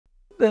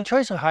The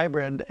choice of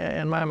hybrid,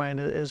 in my mind,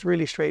 is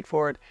really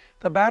straightforward.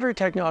 The battery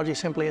technology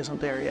simply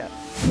isn't there yet.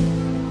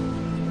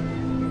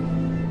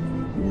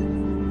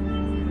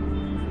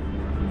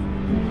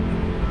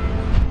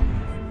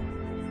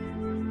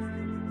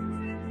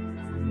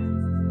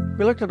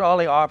 We looked at all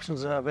the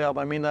options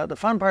available. I mean, the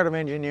fun part of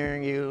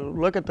engineering, you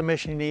look at the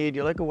mission you need,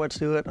 you look at what's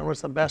to it, and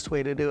what's the best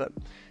way to do it.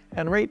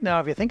 And right now,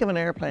 if you think of an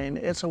airplane,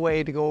 it's a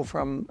way to go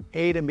from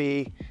A to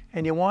B,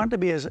 and you want to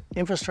be as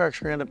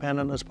infrastructure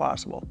independent as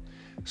possible.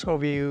 So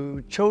if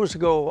you chose to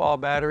go all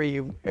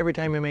battery, every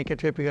time you make a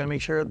trip, you got to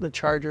make sure the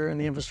charger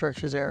and the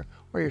infrastructure is there,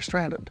 or you're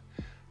stranded.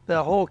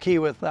 The whole key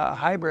with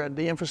hybrid,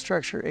 the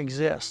infrastructure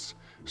exists.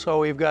 So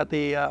we've got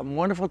the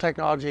wonderful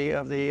technology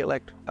of the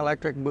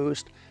electric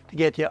boost to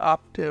get you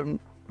up to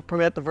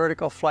permit the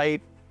vertical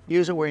flight,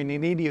 use it where you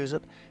need to use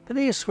it. Then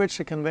you switch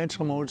to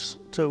conventional modes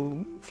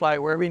to fly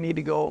wherever you need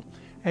to go,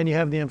 and you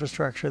have the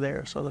infrastructure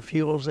there. So the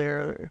fuel's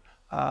there,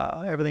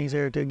 everything's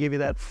there to give you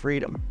that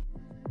freedom.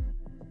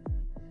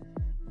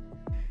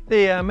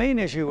 The main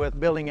issue with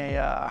building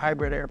a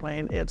hybrid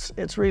airplane,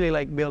 it's really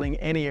like building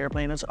any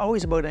airplane. It's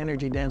always about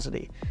energy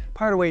density.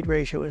 Power to weight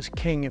ratio is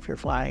king if you're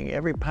flying.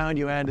 Every pound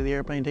you add to the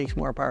airplane takes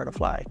more power to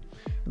fly.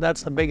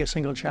 That's the biggest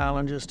single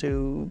challenge, is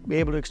to be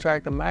able to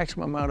extract the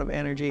maximum amount of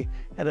energy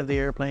out of the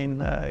airplane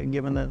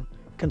given the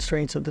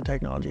constraints of the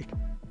technology.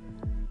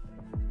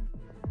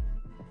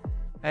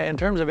 In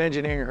terms of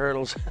engineering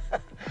hurdles,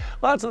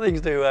 lots of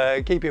things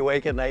to keep you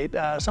awake at night.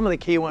 Some of the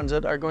key ones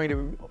that are going to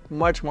be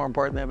much more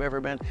important than they've ever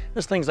been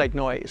is things like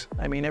noise.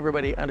 I mean,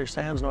 everybody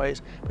understands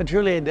noise, but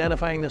truly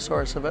identifying the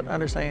source of it,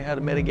 understanding how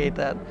to mitigate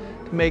that,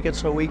 to make it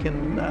so we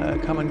can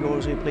come and go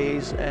as we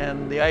please,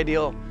 and the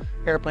ideal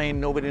airplane,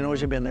 nobody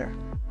knows you've been there.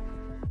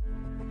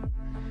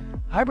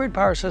 Hybrid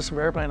power system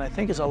airplane, I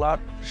think, is a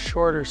lot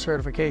shorter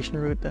certification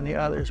route than the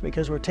others,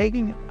 because we're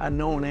taking a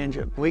known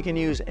engine. We can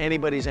use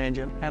anybody's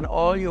engine, and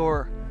all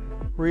you're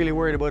really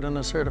worried about in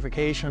the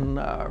certification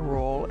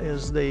role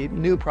is the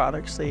new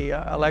products, the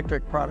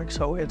electric products.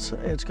 So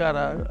it's got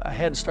a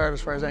head start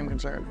as far as I'm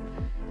concerned.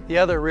 The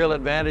other real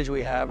advantage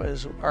we have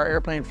is our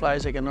airplane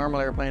flies like a normal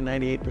airplane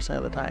 98%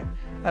 of the time.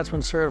 That's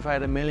been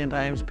certified 1,000,000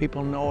 times.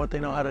 People know it, they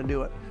know how to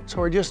do it. So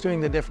we're just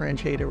doing the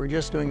differentiator, we're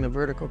just doing the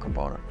vertical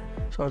component.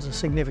 So it's a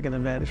significant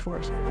advantage for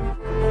us.